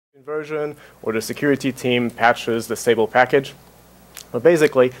version or the security team patches the stable package. But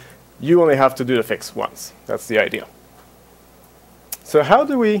basically, you only have to do the fix once. That's the idea. So how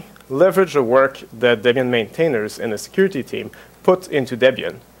do we leverage the work that Debian maintainers and the security team put into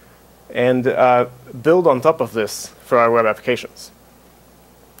Debian and build on top of this for our web applications?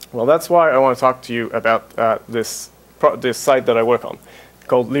 Well, that's why I want to talk to you about this site that I work on,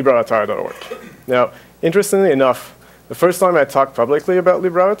 called LibreAvatar.org. Now, interestingly enough, the first time I talked publicly about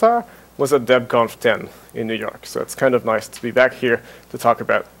LibreAvatar was at DebConf 10 in New York. So it's kind of nice to be back here to talk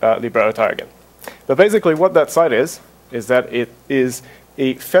about LibreAvatar again. But basically what that site is that it is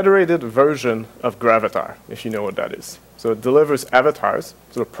a federated version of Gravatar, if you know what that is. So it delivers avatars,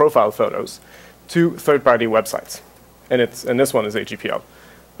 sort of profile photos, to third-party websites. And this one is AGPL,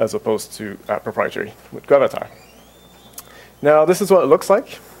 as opposed to proprietary with Gravatar. Now, this is what it looks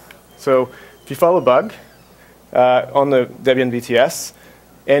like. So if you follow a bug on the Debian BTS,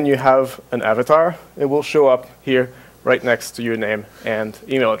 and you have an avatar, it will show up here right next to your name and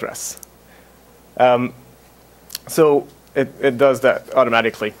email address. So it does that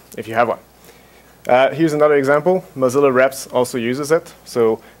automatically if you have one. Here's another example. Mozilla reps also uses it.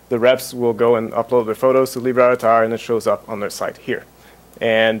 So the reps will go and upload their photos to LibreAvatar, and it shows up on their site here.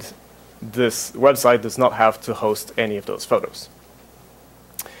 And this website does not have to host any of those photos.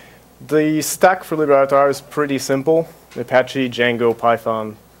 The stack for LibreAvatar is pretty simple. Apache, Django,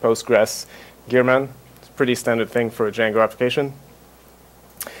 Python, Postgres, Gearman. It's a pretty standard thing for a Django application.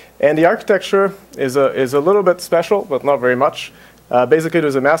 And the architecture is a little bit special, but not very much. Basically,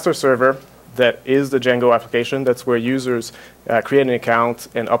 there's a master server that is the Django application. That's where users create an account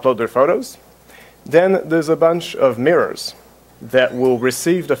and upload their photos. Then there's a bunch of mirrors that will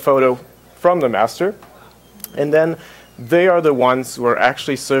receive the photo from the master, and then they are the ones who are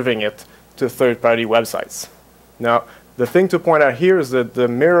actually serving it to third-party websites. Now, the thing to point out here is that the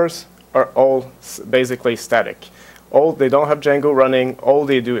mirrors are all basically static. They don't have Django running. All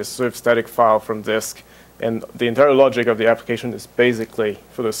they do is serve static file from disk, and the entire logic of the application is basically,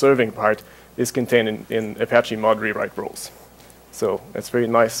 for the serving part, is contained in Apache mod rewrite rules. So it's very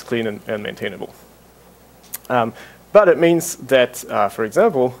nice, clean, and maintainable. But it means that, for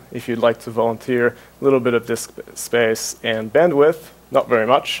example, if you'd like to volunteer a little bit of disk space and bandwidth, not very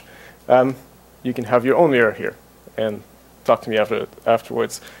much, you can have your own mirror here and talk to me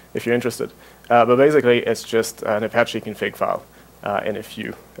afterwards if you're interested. But basically, it's just an Apache config file and a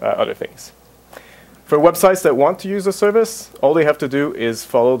few other things. For websites that want to use the service, all they have to do is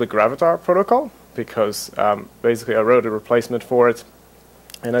follow the Gravatar protocol, because basically I wrote a replacement for it,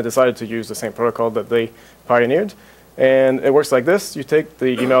 and I decided to use the same protocol that they pioneered. And it works like this. You take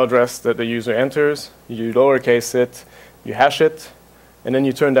the email address that the user enters, you lowercase it, you hash it, and then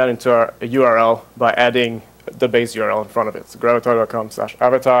you turn that into a URL by adding the base URL in front of it. So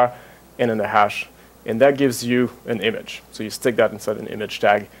gravatar.com/avatar, and then the hash. And that gives you an image. So you stick that inside an image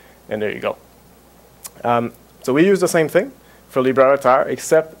tag, and there you go. So we use the same thing for LibreAvatar,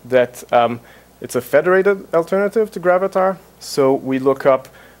 except that it's a federated alternative to Gravatar. So we look up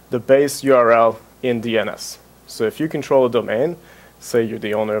the base URL in DNS. So if you control a domain, say you're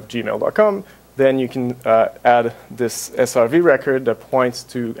the owner of gmail.com, then you can add this SRV record that points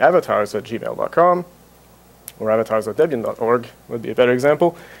to avatars@gmail.com, or avatars.debian.org would be a better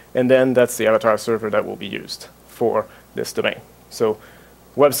example. And then that's the avatar server that will be used for this domain. So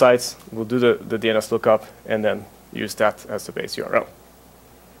websites will do the DNS lookup and then use that as the base URL.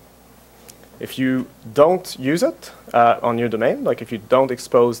 If you don't use it on your domain, like if you don't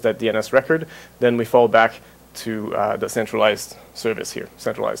expose that DNS record, then we fall back to the centralized service here,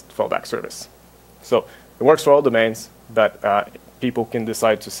 centralized fallback service. So it works for all domains, but people can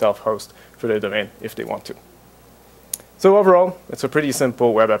decide to self-host for their domain if they want to. So overall, it's a pretty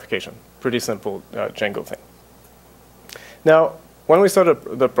simple web application, pretty simple Django thing. Now, when we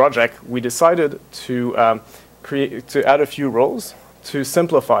started the project, we decided to add a few roles to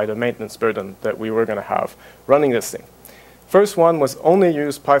simplify the maintenance burden that we were going to have running this thing. First one was only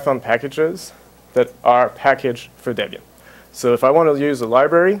use Python packages that are packaged for Debian. So if I want to use a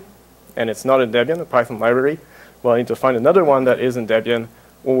library, and it's not in Debian, a Python library, well, I need to find another one that is in Debian,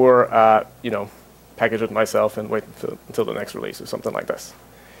 or package it myself and wait until the next release or something like this.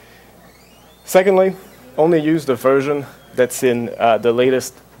 Secondly, only use the version that's in the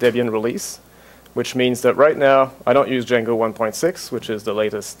latest Debian release, which means that right now I don't use Django 1.6, which is the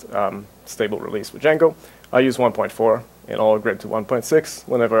latest stable release with Django. I use 1.4, and I'll upgrade to 1.6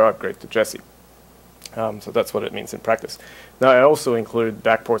 whenever I upgrade to Jessie. So that's what it means in practice. Now, I also include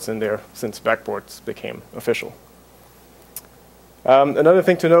backports in there since backports became official. Another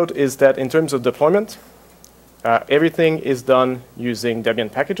thing to note is that in terms of deployment, everything is done using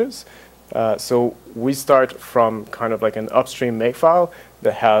Debian packages. So we start from kind of like an upstream makefile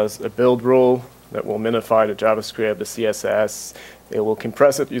that has a build rule that will minify the JavaScript, the CSS. It will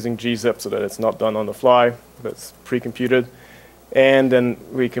compress it using gzip so that it's not done on the fly, but it's pre-computed. And then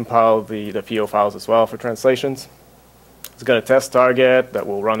we compile the PO files as well for translations. It's got a test target that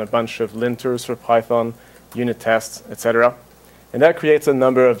will run a bunch of linters for Python, unit tests, etc. And that creates a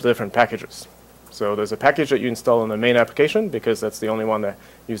number of different packages. So there's a package that you install in the main application because that's the only one that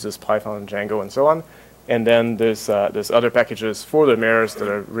uses Python, Django, and so on. And then there's other packages for the mirrors that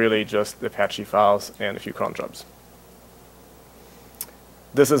are really just Apache files and a few cron jobs.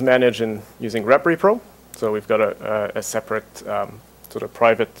 This is managed using reprepro. So we've got a separate sort of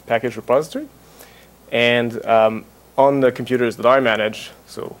private package repository. And on the computers that I manage,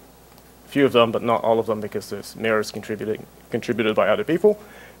 so a few of them, but not all of them because there's mirrors contributed by other people,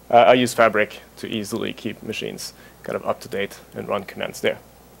 I use Fabric to easily keep machines kind of up to date and run commands there.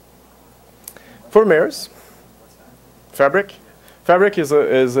 For mirrors, Fabric is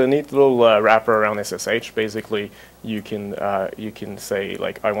a neat little wrapper around SSH. Basically, you can say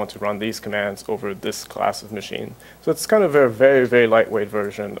like I want to run these commands over this class of machine. So it's kind of a very, very lightweight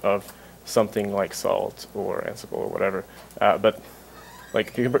version of something like Salt or Ansible or whatever. But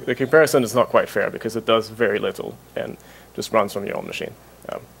like the comparison is not quite fair because it does very little and just runs from your own machine.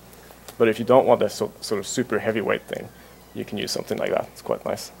 But if you don't want that sort of super heavyweight thing, you can use something like that. It's quite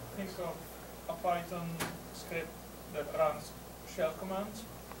nice. Think of a Python script that runs shell commands,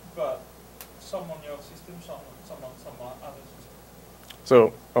 but some on your system, some on other systems.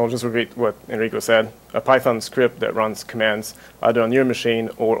 So I'll just repeat what Enrico said. A Python script that runs commands either on your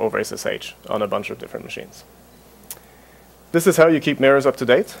machine or over SSH on a bunch of different machines. This is how you keep mirrors up to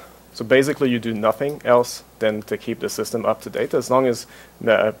date. So basically, you do nothing else than to keep the system up to date. As long as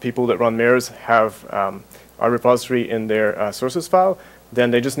the people that run mirrors have our repository in their sources file,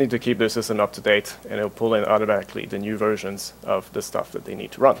 then they just need to keep their system up to date, and it'll pull in automatically the new versions of the stuff that they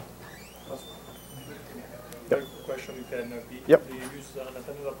need to run. Yep. Question you can repeat. Yep. Do you use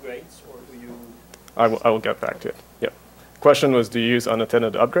unattended upgrades, or do you? I will get back to it. Yep. Question was, do you use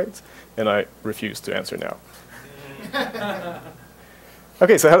unattended upgrades? And I refuse to answer now.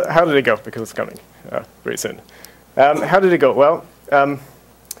 Okay, so how did it go? Because it's coming very soon. How did it go? Well,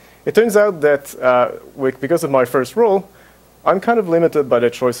 it turns out that because of my first role, I'm kind of limited by the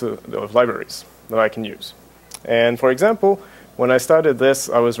choice of libraries that I can use. And for example, when I started this,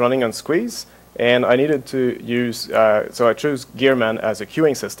 I was running on Squeeze, and I needed to use, so I chose Gearman as a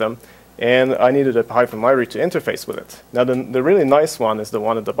queuing system, and I needed a Python library to interface with it. Now, the really nice one is the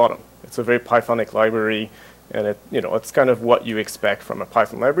one at the bottom. It's a very Pythonic library, and it's kind of what you expect from a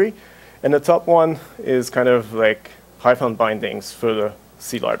Python library. And the top one is kind of like Python bindings for the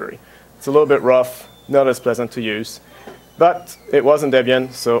C library. It's a little bit rough, not as pleasant to use, but it was in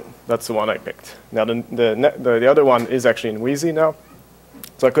Debian, so that's the one I picked. Now, the other one is actually in Wheezy now,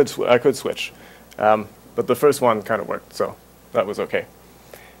 so I could switch. But the first one kind of worked, so that was okay.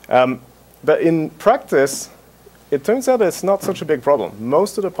 But in practice, it turns out it's not such a big problem.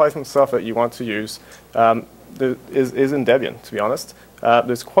 Most of the Python stuff that you want to use is in Debian, to be honest.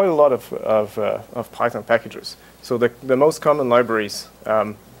 There's quite a lot of Python packages. So the most common libraries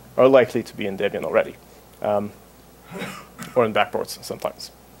are likely to be in Debian already, or in backports sometimes.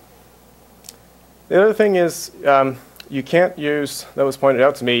 The other thing is you can't use, that was pointed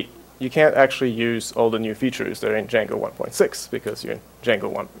out to me, you can't actually use all the new features that are in Django 1.6 because you're in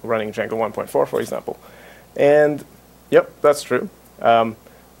running Django 1.4, for example. And yep, that's true.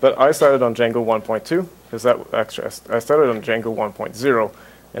 But I started on Django 1.2 because I started on Django 1.0,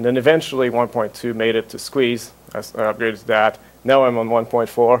 and then eventually 1.2 made it to Squeeze. I upgraded that. Now I'm on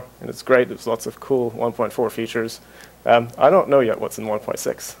 1.4, and it's great. There's lots of cool 1.4 features. I don't know yet what's in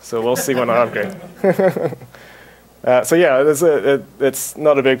 1.6, so we'll see when I upgrade. So yeah, it's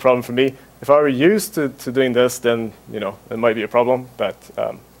not a big problem for me. If I were used to doing this, then it might be a problem. But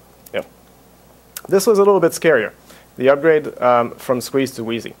yeah, this was a little bit scarier. The upgrade from Squeeze to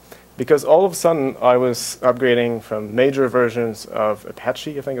Wheezy, because all of a sudden I was upgrading from major versions of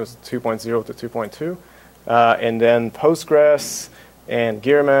Apache. I think it was 2.0 to 2.2, and then Postgres and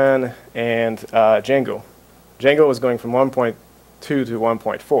Gearman and Django. Django was going from 1.2 to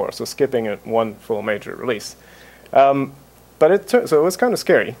 1.4, so skipping one full major release. But so it was kind of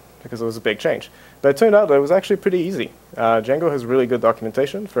scary because it was a big change. But it turned out that it was actually pretty easy. Django has really good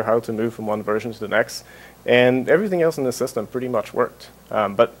documentation for how to move from one version to the next, and everything else in the system pretty much worked.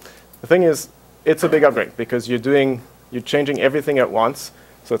 But the thing is, it's a big upgrade because you're changing everything at once,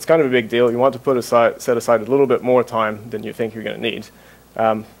 so it's kind of a big deal. You want to set aside a little bit more time than you think you're going to need.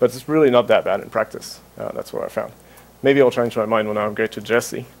 But it's really not that bad in practice. That's what I found. Maybe I'll change my mind when I upgrade to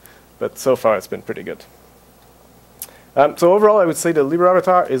Jessie, but so far it's been pretty good. So overall, I would say the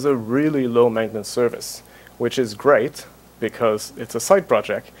LibreAvatar is a really low maintenance service, which is great because it's a side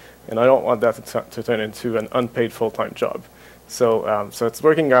project, and I don't want that to turn into an unpaid full-time job. So, so it's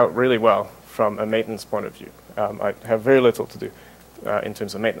working out really well from a maintenance point of view. I have very little to do in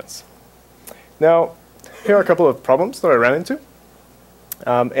terms of maintenance. Now, here are a couple of problems that I ran into.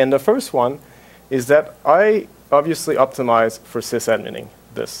 And the first one is that I obviously optimize for sysadmining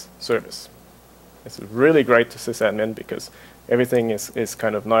this service. It's really great to sysadmin because everything is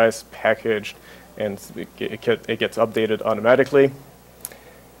kind of nice, packaged, and it gets updated automatically.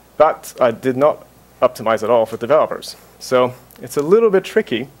 But I did not optimize at all for developers. So it's a little bit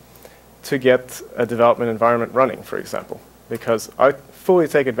tricky to get a development environment running, for example, because I fully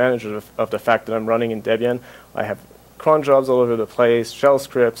take advantage of the fact that I'm running in Debian. I have cron jobs all over the place, shell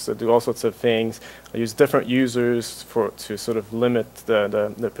scripts that do all sorts of things. I use different users to sort of limit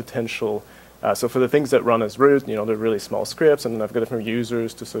the potential. So for the things that run as root, you know, they're really small scripts, and then I've got different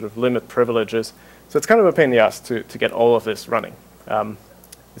users to sort of limit privileges. So it's kind of a pain in the ass to get all of this running.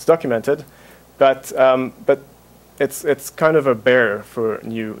 It's documented, but it's kind of a barrier for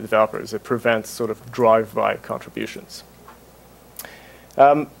new developers. It prevents sort of drive-by contributions.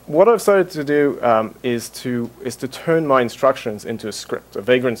 What I've started to do is to turn my instructions into a script, a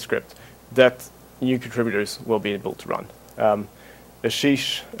Vagrant script, that new contributors will be able to run.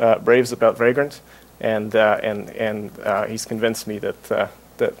 Ashish raves about Vagrant, and he's convinced me that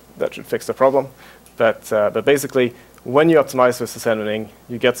that should fix the problem. But basically, when you optimize for sysadmining,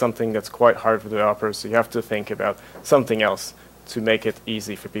 you get something that's quite hard for developers, so you have to think about something else to make it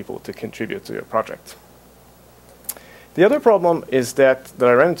easy for people to contribute to your project. The other problem is that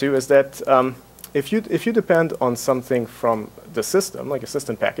I ran into is that if you depend on something from the system, like a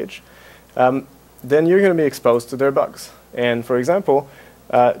system package, then you're going to be exposed to their bugs. And for example,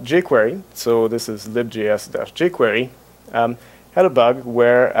 jQuery, so this is libjs-jQuery, had a bug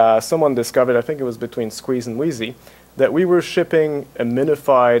where someone discovered, I think it was between Squeeze and Wheezy, that we were shipping a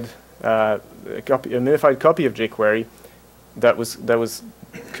minified copy of jQuery that was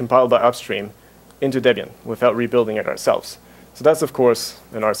compiled by upstream into Debian without rebuilding it ourselves. So that's of course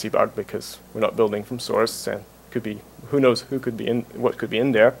an RC bug because we're not building from source, and could be, who knows who could be in, what could be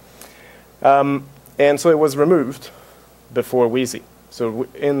in there. And so it was removed before Wheezy. So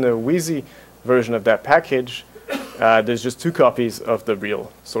in the Wheezy version of that package, there's just 2 copies of the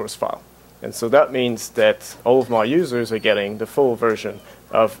real source file. And so that means that all of my users are getting the full version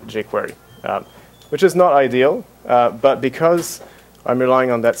of jQuery, which is not ideal, but because I'm relying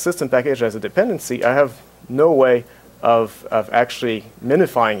on that system package as a dependency, I have no way of actually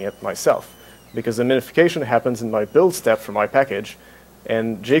minifying it myself, because the minification happens in my build step for my package,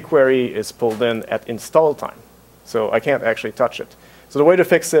 and jQuery is pulled in at install time. So I can't actually touch it. So the way to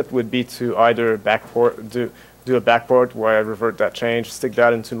fix it would be to either do a backport where I revert that change, stick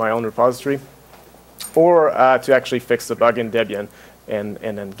that into my own repository, or to actually fix the bug in Debian and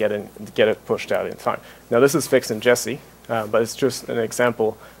then get it pushed out in time. Now this is fixed in Jessie, but it's just an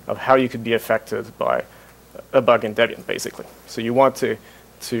example of how you could be affected by a bug in Debian, basically. So you want to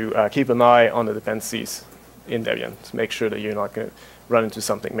keep an eye on the dependencies in Debian to make sure that you're not going to run into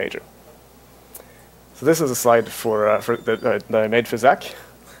something major. So this is a slide that I made for Zach.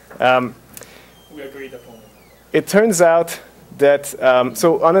 We agreed upon it. It turns out that,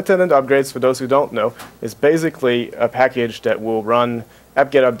 so unattended upgrades, for those who don't know, is basically a package that will run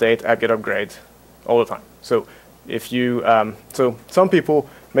apt-get update, apt-get upgrade all the time. So if you, so some people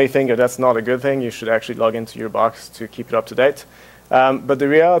may think that that's not a good thing. You should actually log into your box to keep it up to date. But the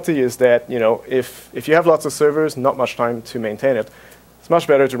reality is that, you know, if you have lots of servers, not much time to maintain it, it's much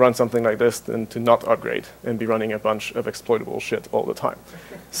better to run something like this than to not upgrade and be running a bunch of exploitable shit all the time.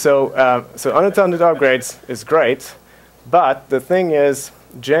 So, so unattended upgrades is great, but the thing is,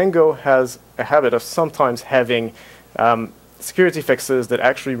 Django has a habit of sometimes having security fixes that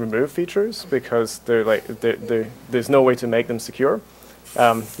actually remove features because there's no way to make them secure.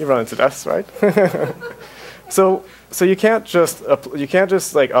 You run into this, right? So you can't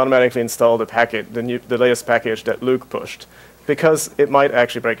just like automatically install the package, the latest package that Luke pushed, because it might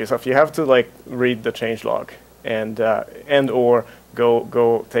actually break yourself. You have to like read the changelog and or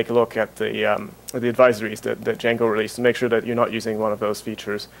go take a look at the advisories that Django released to make sure that you're not using one of those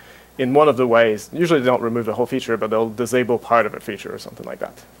features in one of the ways. Usually they don't remove the whole feature, but they'll disable part of a feature or something like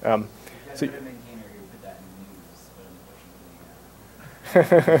that. So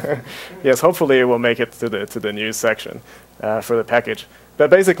Yes, hopefully it will make it to the news section for the package. But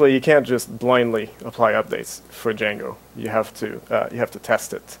basically, you can't just blindly apply updates for Django. You have to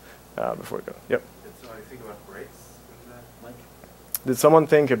test it before it goes. Yep. Did somebody think about breaks in that, Mike? Did someone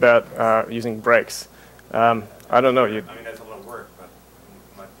think about using breaks? I don't know. I mean, that's a lot of work, but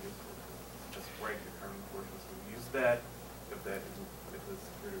it might be useful to just break the current portion. So use that if that isn't if the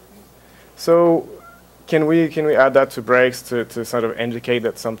security needs. So can we add that to breaks to sort of indicate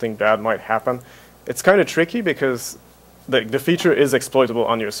that something bad might happen? It's kind of tricky because the feature is exploitable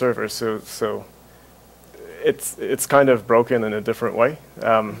on your server, so it's kind of broken in a different way.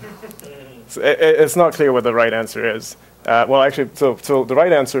 So it's not clear what the right answer is. Well, actually, so the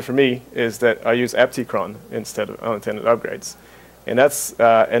right answer for me is that I use aptcron instead of unintended upgrades, and that's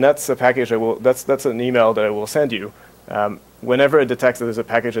a package that's an email that I will send you whenever it detects that there's a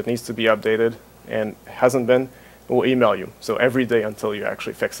package that needs to be updated and hasn't been. It will email you. So every day until you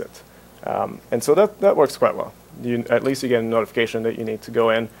actually fix it, and so that works quite well. At least you get a notification that you need to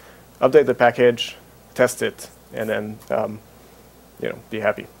go in, update the package, test it, and then be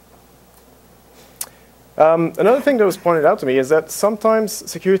happy. Another thing that was pointed out to me is that sometimes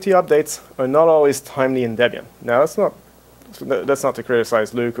security updates are not always timely in Debian. Now, that's not to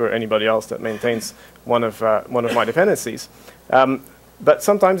criticize Luke or anybody else that maintains one of my dependencies. But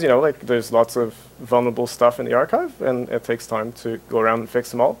sometimes, like there's lots of vulnerable stuff in the archive, and it takes time to go around and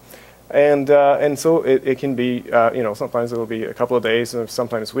fix them all. And so it can be, sometimes it will be a couple of days, or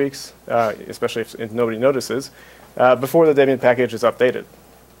sometimes weeks, especially if nobody notices, before the Debian package is updated.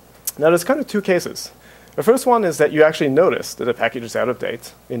 Now, there's kind of two cases. The first one is that you actually notice that a package is out of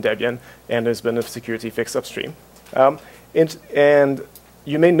date in Debian, and there's been a security fix upstream. And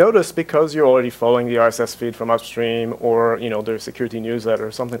you may notice because you're already following the RSS feed from upstream, or their security newsletter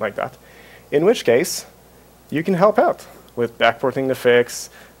or something like that. In which case, you can help out with backporting the fix,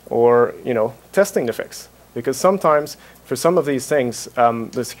 or testing the fix, because sometimes for some of these things,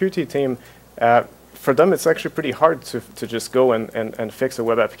 the security team, for them it's actually pretty hard to just go and fix a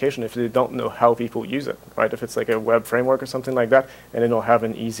web application if they don't know how people use it, right? If it's like a web framework or something like that, and they don't have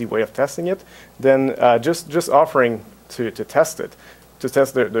an easy way of testing it, then just offering to test it, to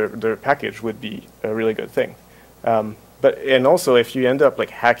test their package would be a really good thing. And also if you end up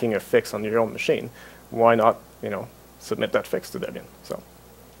like hacking a fix on your own machine, why not submit that fix to Debian? So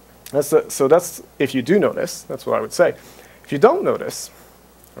that's if you do notice, that's what I would say. If you don't notice,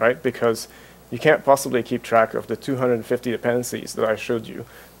 right, because you can't possibly keep track of the 250 dependencies that I showed you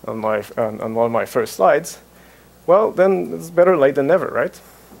on one of my first slides, well, then it's better late than never, right?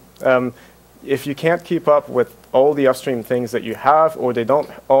 If you can't keep up with all the upstream things that you have, or they don't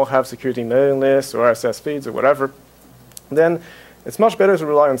all have security mailing lists or RSS feeds or whatever, then it's much better to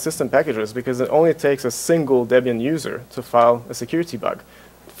rely on system packages, because it only takes a single Debian user to file a security bug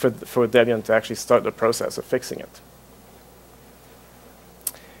for Debian to actually start the process of fixing it.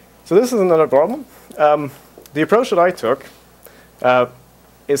 So this is another problem. The approach that I took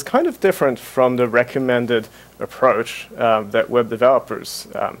is kind of different from the recommended approach that web developers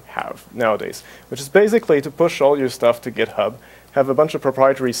have nowadays, which is basically to push all your stuff to GitHub, have a bunch of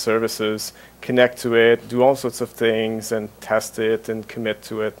proprietary services, connect to it, do all sorts of things, and test it, and commit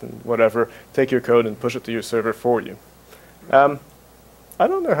to it, and whatever, take your code and push it to your server for you. I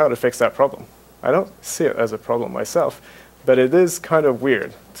don't know how to fix that problem. I don't see it as a problem myself, but it is kind of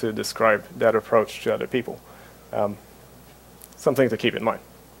weird to describe that approach to other people. Something to keep in mind.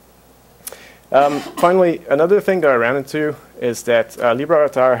 Finally, another thing that I ran into is that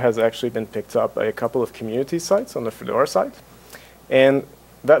LibreAuthor has actually been picked up by a couple of community sites on the Fedora side. And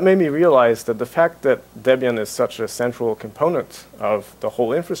that made me realize that the fact that Debian is such a central component of the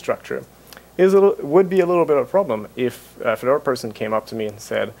whole infrastructure would be a little bit of a problem if a Fedora person came up to me and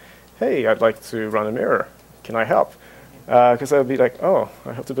said, hey, I'd like to run a mirror. Can I help? Because I would be like, oh,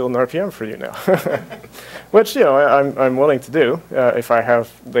 I have to build an RPM for you now. Which, I'm willing to do if I have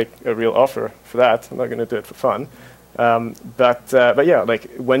like a real offer for that. I'm not going to do it for fun. But yeah,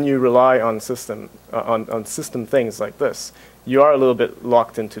 like when you rely on system things like this, you are a little bit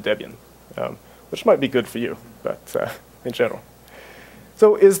locked into Debian, which might be good for you, but in general.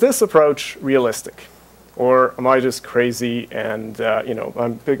 So is this approach realistic? Or am I just crazy and,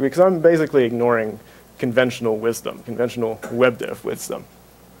 because I'm basically ignoring conventional wisdom, conventional web dev wisdom?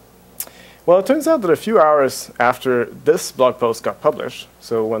 Well, it turns out that a few hours after this blog post got published,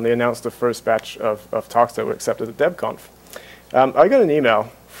 so when they announced the first batch of talks that were accepted at DebConf, I got an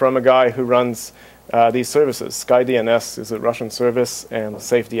email from a guy who runs these services. SkyDNS is a Russian service, and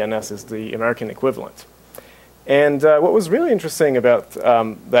SafeDNS is the American equivalent. And what was really interesting about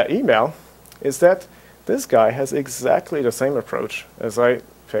that email is that this guy has exactly the same approach as I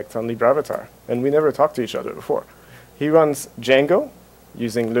picked on LibreAvatar, and we never talked to each other before. He runs Django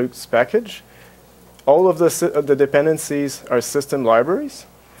using Luke's package. All of the dependencies are system libraries,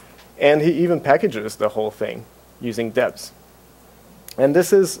 and he even packages the whole thing using debs. And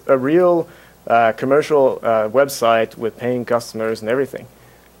this is a real commercial website with paying customers and everything.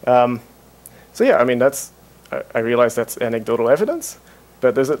 So yeah, I mean, I realize that's anecdotal evidence,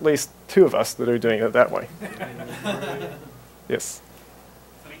 but there's at least 2 of us that are doing it that way. Yes.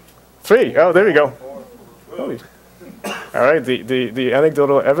 3. Oh, there we go. Oh. All right, the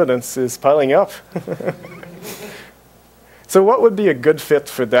anecdotal evidence is piling up. So what would be a good fit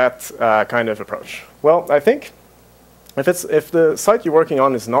for that kind of approach? Well, I think if the site you're working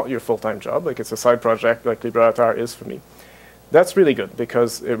on is not your full-time job, like it's a side project like LibreAvatar is for me, that's really good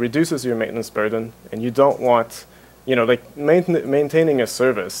because it reduces your maintenance burden, and you don't want, like maintaining a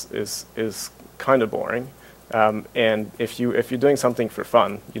service is kind of boring. And if you're doing something for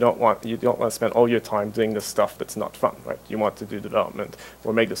fun, you don't want to spend all your time doing the stuff that's not fun, right? You want to do development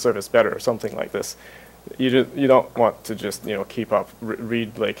or make the service better or something like this. You don't want to just keep up,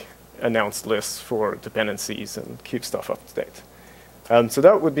 read like announced lists for dependencies and keep stuff up to date. So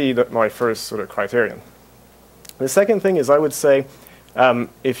that would be my first sort of criterion. The second thing is I would say,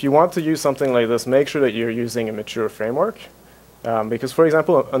 if you want to use something like this, make sure that you're using a mature framework. Because, for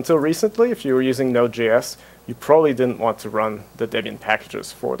example, until recently, if you were using Node.js, you probably didn't want to run the Debian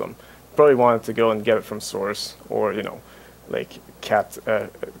packages for them. You probably wanted to go and get it from source, or like wget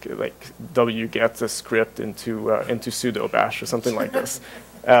a script into sudo bash or something like this,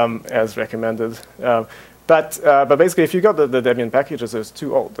 as recommended. But basically, if you got the Debian packages, it was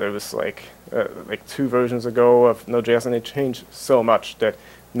too old. It was like 2 versions ago of Node.js, and it changed so much that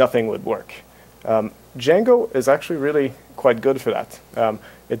nothing would work. Django is actually really quite good for that.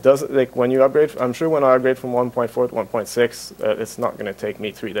 It does, like when you upgrade, I'm sure when I upgrade from 1.4 to 1.6, it's not going to take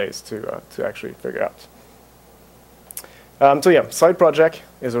me 3 days to actually figure out. So yeah, side project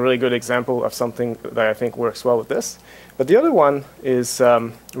is a really good example of something that I think works well with this. But the other one is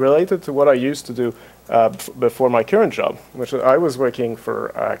related to what I used to do before my current job, which I was working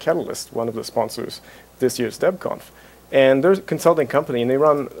for Catalyst, one of the sponsors this year's DebConf. And they're a consulting company, and they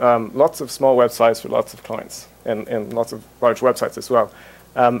run lots of small websites for lots of clients, and lots of large websites as well.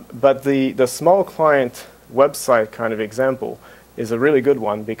 But the small client website kind of example is a really good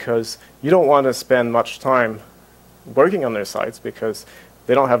one because you don't want to spend much time working on their sites because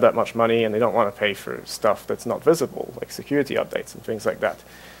they don't have that much money and they don't want to pay for stuff that's not visible, like security updates and things like that.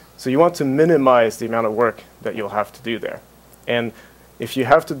 So you want to minimize the amount of work that you'll have to do there. And if you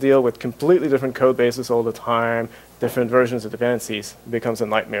have to deal with completely different code bases all the time, different versions of dependencies, it becomes a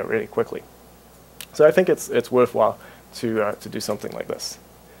nightmare really quickly. So I think it's worthwhile to do something like this.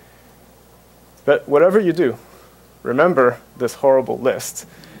 But whatever you do, remember this horrible list.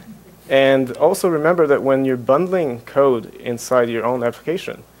 And also remember that when you're bundling code inside your own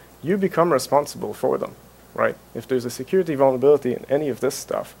application, you become responsible for them, right? If there's a security vulnerability in any of this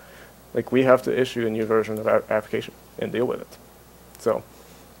stuff, like we have to issue a new version of our application and deal with it. So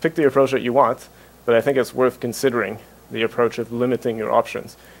pick the approach that you want, but I think it's worth considering the approach of limiting your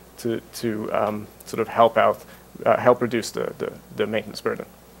options to sort of help reduce the maintenance burden.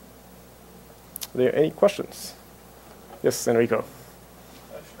 Are there any questions? Yes, Enrico.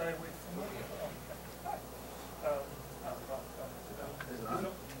 Should I wait for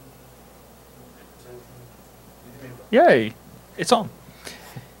Yay, it's on.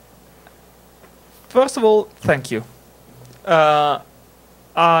 First of all, thank you. I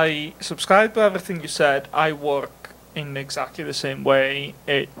subscribe to everything you said. I work in exactly the same way.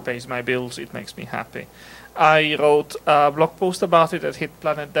 It pays my bills. It makes me happy. I wrote a blog post about it at Hit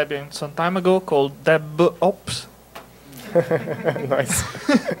Planet Debian some time ago called DebOps. Nice.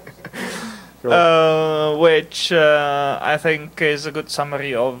 Which I think is a good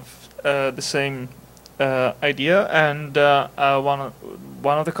summary of the same idea. And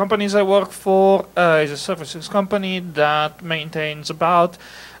one of the companies I work for is a services company that maintains about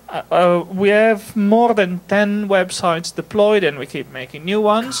we have more than 10 websites deployed, and we keep making new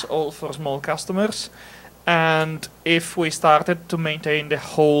ones, all for small customers. And if we started to maintain the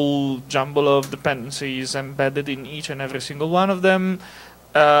whole jumble of dependencies embedded in each and every single one of them,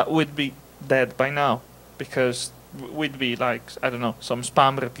 we'd be dead by now, because we'd be like, I don't know, some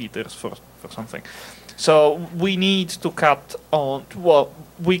spam repeaters for something. So we need to cut on, well,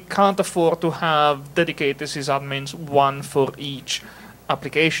 we can't afford to have dedicated sysadmins, one for each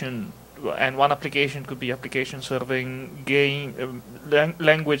application. And one application could be application serving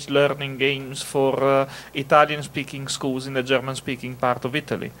language learning games for Italian-speaking schools in the German-speaking part of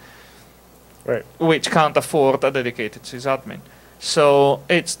Italy. Right. which can't afford a dedicated sysadmin. So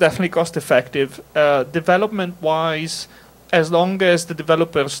it's definitely cost effective. Development-wise, as long as the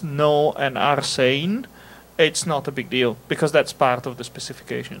developers know and are sane, it's not a big deal because that's part of the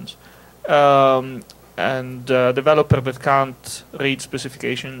specifications. And developer that can't read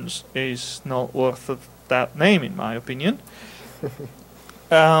specifications is not worth that name, in my opinion.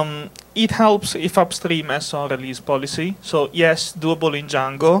 It helps if upstream has on release policy. So yes, doable in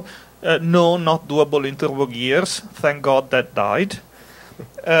Django. No, not doable in TurboGears. Thank God that died.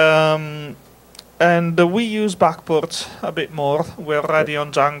 And we use backports a bit more. We're already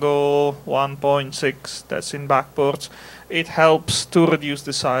on Django 1.6. That's in backports. It helps to reduce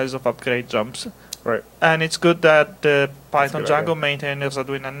the size of upgrade jumps. Right. And it's good that the Python good Django idea. maintainers are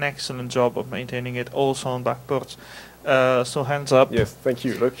doing an excellent job of maintaining it also on backports. So hands up. Yes, thank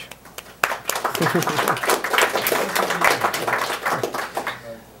you, Luke.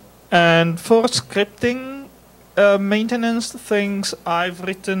 And for scripting maintenance things, I've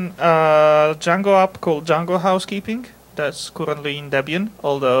written a Django app called Django Housekeeping. That's currently in Debian,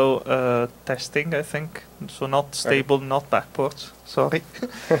 although testing, I think. So not stable, not backports, sorry.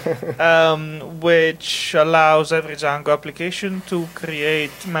 Which allows every Django application to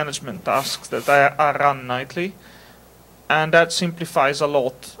create management tasks that are run nightly. And that simplifies a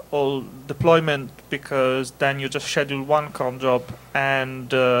lot all deployment because then you just schedule one cron job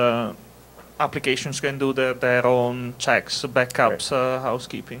and applications can do their own checks, backups,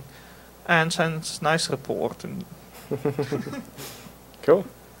 housekeeping, and sends nice report. And Cool.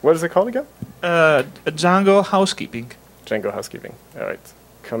 What is it called again? Django Housekeeping. Django Housekeeping. All right.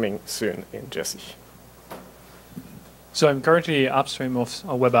 Coming soon in Jesse. So I'm currently upstream of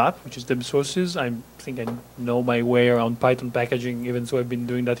a web app, which is DebSources. I think I know my way around Python packaging, even though I've been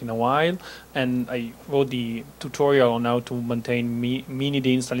doing that in a while. And I wrote the tutorial on how to maintain mini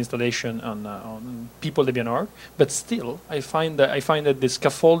deinstall installation on people.debian.org. But still, I find that the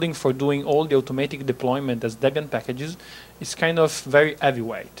scaffolding for doing all the automatic deployment as Debian packages is kind of very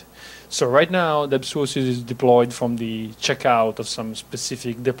heavyweight. So right now, DebSources is deployed from the checkout of some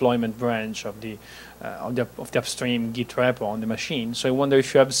specific deployment branch of the upstream Git repo on the machine. So I wonder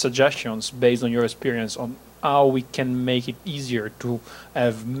if you have suggestions based on your experience on how we can make it easier to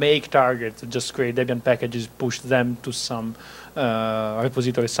have make targets, just create Debian packages, push them to some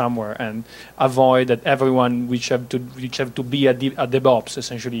repository somewhere, and avoid that everyone which have to be a DevOps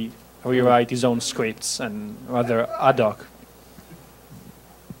essentially rewrite his own scripts and rather ad hoc.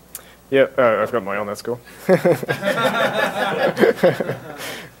 Yeah, I've got my own. That's cool.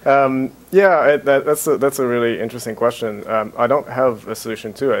 Yeah, that's a really interesting question. I don't have a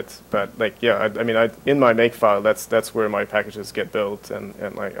solution to it, but like, yeah, I mean, in my make file, that's where my packages get built, and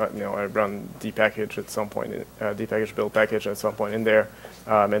like, I run dpackage at some point, dpackage build package at some point in there,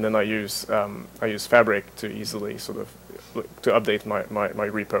 and then I use Fabric to easily sort of to update my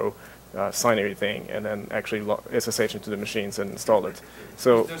repo. Sign everything, and then actually SSH into the machines and install it.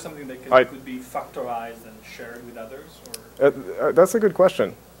 So is there something that could be factorized and shared with others? Or? That's a good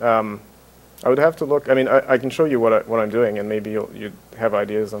question. I would have to look. I mean, I can show you what I'm doing, and maybe you'd have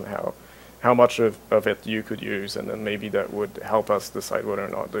ideas on how much of it you could use, and then maybe that would help us decide whether or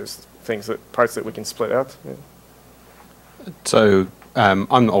not there's parts that we can split out. Yeah. So I'm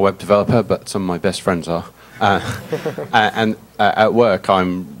not a web developer, but some of my best friends are. And at work,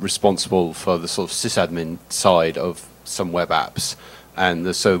 I'm responsible for the sort of sysadmin side of some web apps.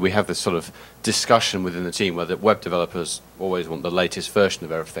 And so we have this sort of discussion within the team where the web developers always want the latest version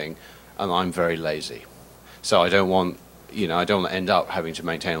of everything, and I'm very lazy. So I don't want to end up having to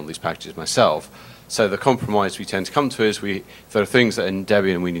maintain all these packages myself. So the compromise we tend to come to is if there are things that in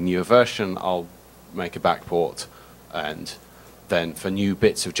Debian we need a newer version, I'll make a backport, and then for new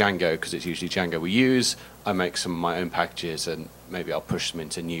bits of Django, because it's usually Django we use, I make some of my own packages, and maybe I'll push them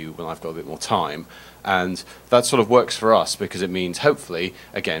into new when I've got a bit more time. And that sort of works for us because it means, hopefully,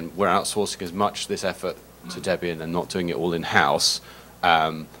 again, we're outsourcing as much this effort to Debian and not doing it all in-house.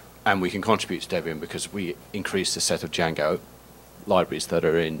 And we can contribute to Debian because we increase the set of Django libraries that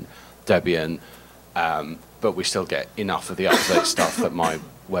are in Debian, but we still get enough of the up-to-date stuff that my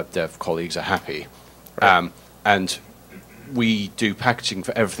web dev colleagues are happy. Right. And we do packaging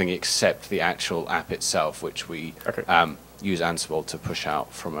for everything except the actual app itself, which we use Ansible to push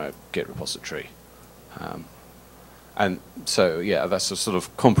out from a Git repository. And so, yeah, that's a sort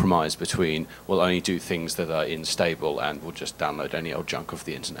of compromise between we'll only do things that are instable and we'll just download any old junk off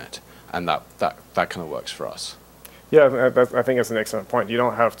the internet. And that kind of works for us. Yeah, I think that's an excellent point. You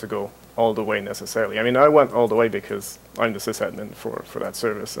don't have to go all the way necessarily. I mean, I went all the way because I'm the sysadmin for that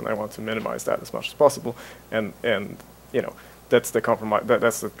service, and I want to minimize that as much as possible. And that's the compromise.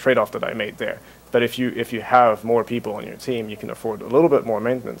 That's the trade-off that I made there. But if you have more people on your team, you can afford a little bit more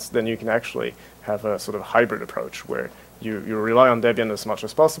maintenance. Then you can actually have a sort of hybrid approach where you rely on Debian as much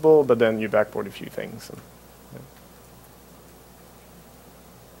as possible, but then you backport a few things. And,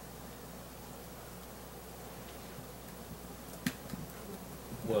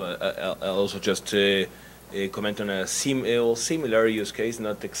 Well, I'll also just comment on a similar use case,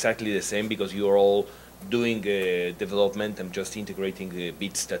 not exactly the same, because you are all doing development and just integrating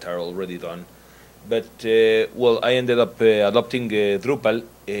bits that are already done. But, well, I ended up adopting Drupal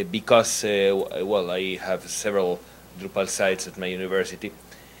because, well, I have several Drupal sites at my university.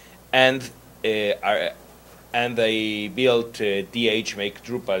 And I built DH make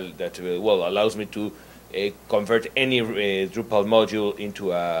Drupal that, well, allows me to convert any Drupal module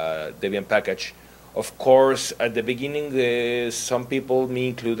into a Debian package. Of course, at the beginning, some people, me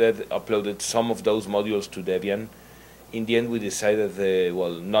included, uploaded some of those modules to Debian. In the end, we decided,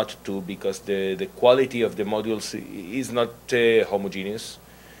 well, not to, because the quality of the modules is not homogeneous.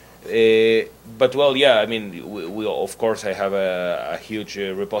 But, well, yeah, I mean, we of course, I have a huge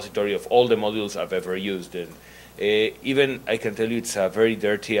repository of all the modules I've ever used. And even, I can tell you, it's a very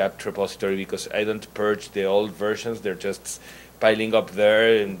dirty apt repository, because I don't purge the old versions. They're just piling up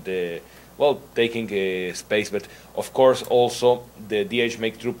there and, well, taking space. But, of course, also, the DH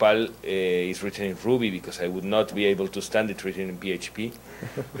make Drupal is written in Ruby, because I would not be able to stand it written in PHP.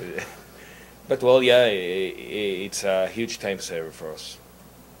 But, well, yeah, it's a huge time saver for us.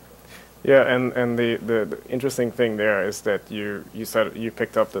 yeah, and the interesting thing there is that you said you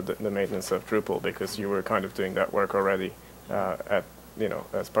picked up the maintenance of Drupal because you were kind of doing that work already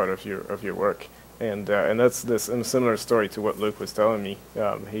as part of your work. And that's a similar story to what Luke was telling me.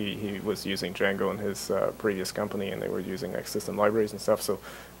 He was using Django in his previous company, and they were using like system libraries and stuff. So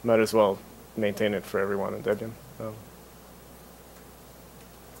might as well maintain it for everyone in Debian.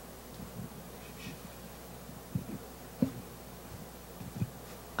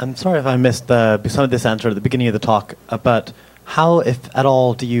 I'm sorry if I missed some of this answer at the beginning of the talk, but how, if at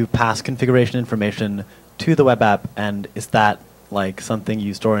all, do you pass configuration information to the web app, and is that like something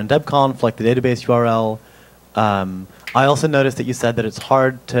you store in DebConf, like the database URL? I also noticed that you said that it's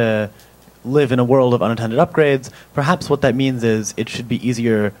hard to live in a world of unattended upgrades. Perhaps what that means is it should be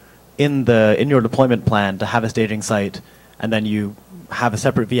easier in your deployment plan to have a staging site, and then you have a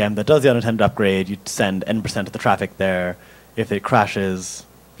separate VM that does the unattended upgrade. You send n% of the traffic there. If it crashes,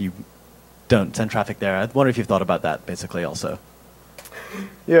 you don't send traffic there. I wonder if you've thought about that, basically, also.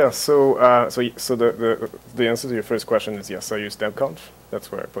 Yeah, so the answer to your first question is yes. I use DebConf.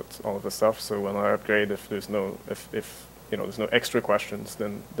 That's where I put all of the stuff. So when I upgrade, if there's no there's no extra questions,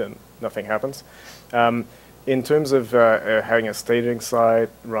 then nothing happens. In terms of having a staging site,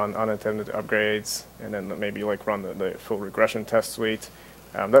 run unattended upgrades, and then maybe like run the full regression test suite,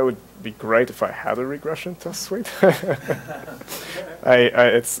 that would be great if I had a regression test suite.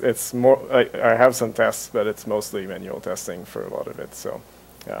 It's more. I have some tests, but it's mostly manual testing for a lot of it. So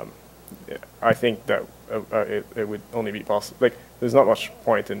I think that it would only be possible. Like, there's not much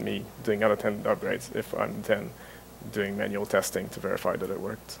point in me doing unattended upgrades if I'm then doing manual testing to verify that it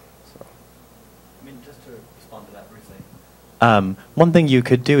worked. So. I mean, just to respond to that briefly. One thing you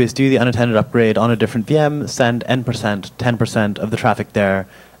could do is do the unattended upgrade on a different VM, send n%, 10% of the traffic there,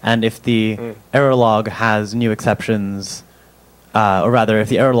 and if the error log has new exceptions, or rather, if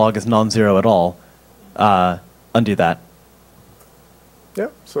the error log is non-zero at all, undo that. Yeah,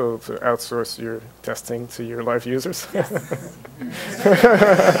 so to outsource your testing to your live users. Yes.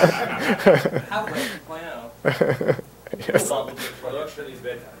 Halfway, 2.0. Yes. Production is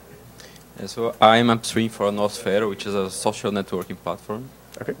better. Yeah, so I'm upstream for Nosfera, which is a social networking platform.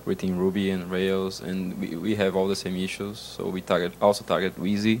 Okay. Written in Ruby and Rails, and we have all the same issues. So we also target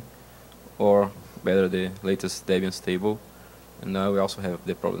Wheezy, or better, the latest Debian stable. And now we also have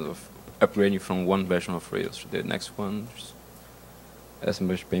the problem of upgrading from one version of Rails to the next one. As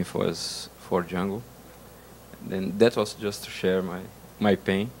much painful as for Django. And then that was just to share my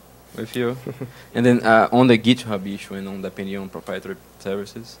pain with you. And then on the GitHub issue and on depending on proprietary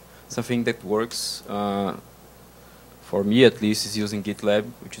services, something that works for me at least is using GitLab,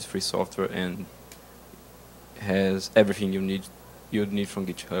 which is free software and has everything you'd need from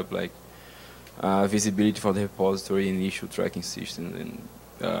GitHub, like visibility for the repository and issue tracking system and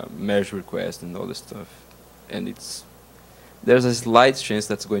merge requests and all this stuff. And there's a slight chance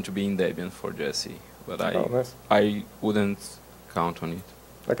that's going to be in Debian for Jesse, but nice. I wouldn't count on it.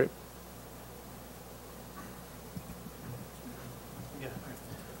 Okay.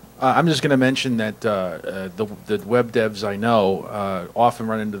 I'm just going to mention that the web devs I know often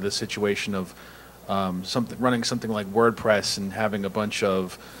run into the situation of running something like WordPress and having a bunch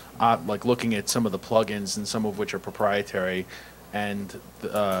of like looking at some of the plugins and some of which are proprietary, and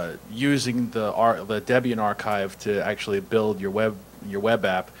using the Debian archive to actually build your web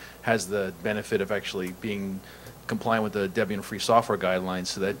app has the benefit of actually being compliant with the Debian free software guidelines,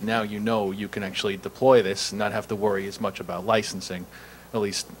 so that now you can actually deploy this and not have to worry as much about licensing. At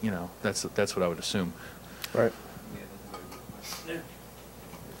least, that's what I would assume. Right.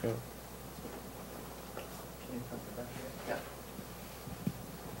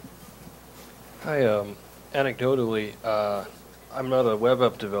 Hi, anecdotally, I'm not a web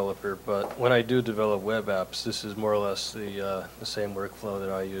app developer, but when I do develop web apps, this is more or less the same workflow that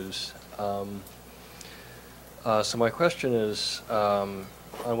I use. So my question is, on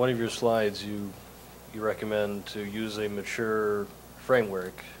one of your slides, you recommend to use a mature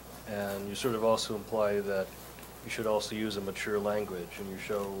framework, and you sort of also imply that you should also use a mature language, and you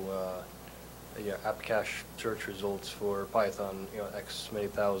show app cache search results for Python, X many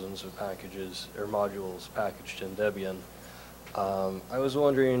thousands of packages or modules packaged in Debian. I was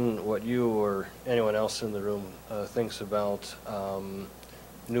wondering what you or anyone else in the room thinks about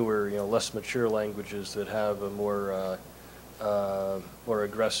newer, less mature languages that have a more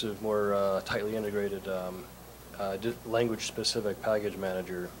aggressive, more tightly integrated language-specific package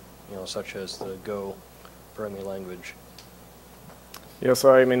manager, such as the Go programming language. Yeah,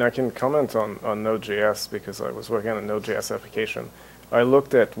 so I can comment on Node.js because I was working on a Node.js application. I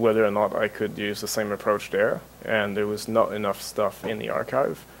looked at whether or not I could use the same approach there, and there was not enough stuff in the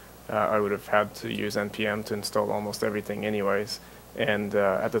archive. I would have had to use npm to install almost everything anyways. And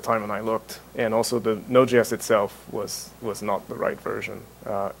at the time when I looked, and also the Node.js itself was not the right version.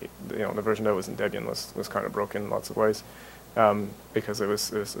 The version that was in Debian was kind of broken in lots of ways because it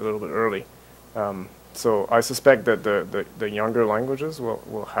was a little bit early. So I suspect that the younger languages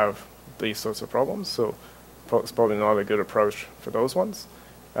will have these sorts of problems. So it's probably not a good approach for those ones.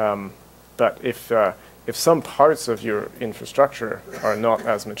 But if some parts of your infrastructure are not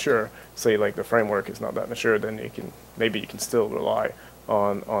as mature, say like the framework is not that mature, then maybe you can still rely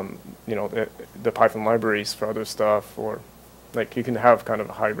on the Python libraries for other stuff, or like you can have kind of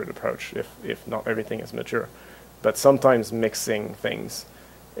a hybrid approach if not everything is mature. But sometimes mixing things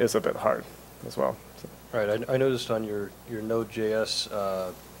is a bit hard as well. So. Right. I noticed on your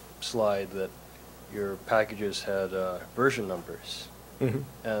Node.js slide that your packages had version numbers.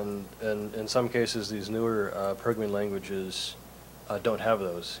 Mm-hmm. And in some cases, these newer programming languages don't have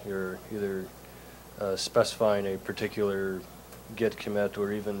those. You're either specifying a particular Git commit,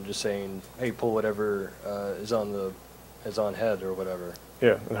 or even just saying, "Hey, pull whatever is on head or whatever."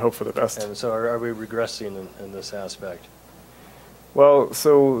 Yeah, and hope for the best. And so, are we regressing in this aspect? Well,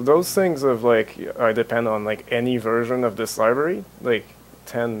 so those things of I depend on any version of this library,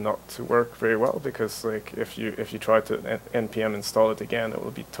 tend not to work very well, because if you try to npm install it again, it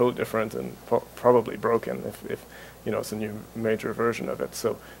will be totally different and probably broken if it's a new major version of it.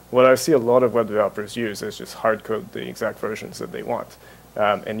 So what I see a lot of web developers use is just hard code the exact versions that they want.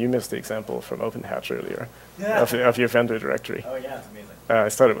 And you missed the example from OpenHatch earlier of your vendor directory. Oh yeah, it's amazing. I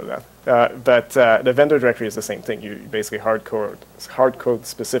started with that. But the vendor directory is the same thing. You basically hard code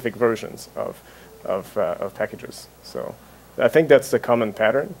specific versions of packages. So I think that's the common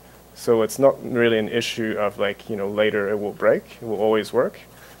pattern. So it's not really an issue of later it will break. It will always work,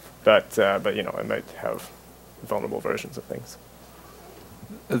 but I might have vulnerable versions of things.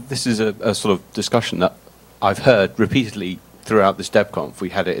 This is a sort of discussion that I've heard repeatedly throughout this DebConf. We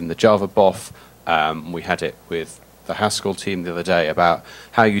had it in the Java BOF. We had it with the Haskell team the other day about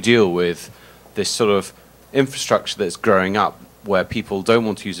how you deal with this sort of infrastructure that's growing up, where people don't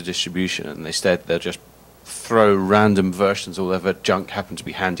want to use a distribution, and instead they'll just throw random versions or whatever junk happened to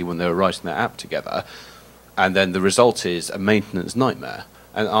be handy when they were writing their app together, and then the result is a maintenance nightmare.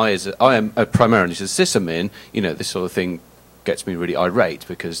 And I am primarily as a sysadmin, this sort of thing gets me really irate,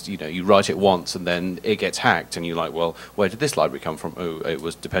 because you write it once and then it gets hacked, and you're like, well, where did this library come from? Oh, it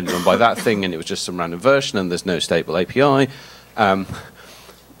was depended on by that thing, and it was just some random version, and there's no stable API. And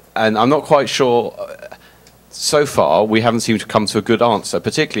I'm not quite sure. So far, we haven't seemed to come to a good answer,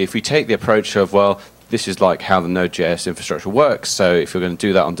 particularly if we take the approach of, well, this is like how the Node.js infrastructure works, so if you're going to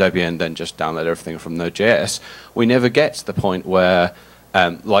do that on Debian, then just download everything from Node.js. We never get to the point where,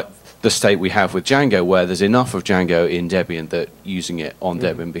 like the state we have with Django, where there's enough of Django in Debian that using it on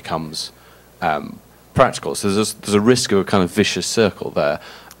Debian becomes practical. So there's a risk of a kind of vicious circle there.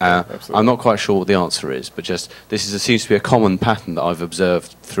 I'm not quite sure what the answer is, but just seems to be a common pattern that I've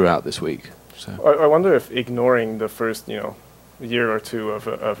observed throughout this week. So. I wonder if ignoring the first, year or two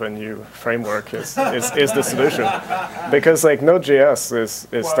of a new framework is the solution, because like Node.js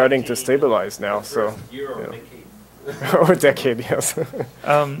is starting to stabilize now. So Year or yeah. decade. Or decade, yes.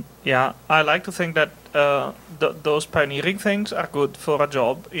 Yeah, I like to think that those pioneering things are good for a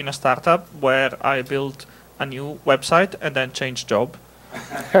job in a startup where I build a new website and then change job.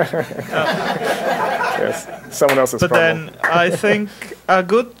 Yes, someone else's But problem. then I think a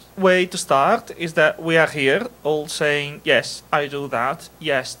good way to start is that we are here all saying, yes, I do that.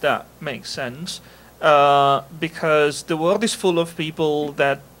 Yes, that makes sense. Because the world is full of people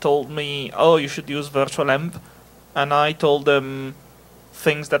that told me, oh, you should use virtualenv. And I told them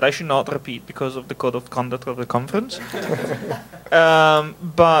things that I should not repeat because of the code of conduct of the conference.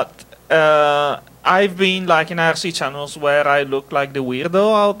 But I've been like in IRC channels where I look like the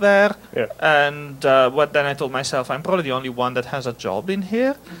weirdo out there. Yeah. And then I told myself, I'm probably the only one that has a job in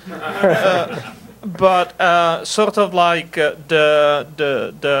here. But sort of like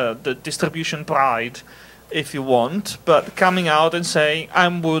the distribution pride, if you want, but coming out and saying,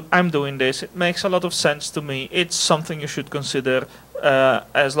 I'm doing this, it makes a lot of sense to me. It's something you should consider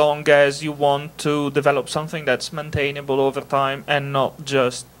as long as you want to develop something that's maintainable over time and not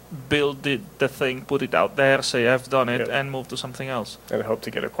just build the thing, put it out there, say I've done it, Yeah. and move to something else. And hope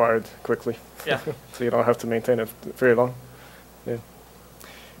to get acquired quickly. Yeah. So you don't have to maintain it very long. Yeah.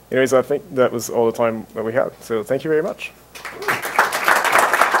 Anyways, I think that was all the time that we had. So thank you very much.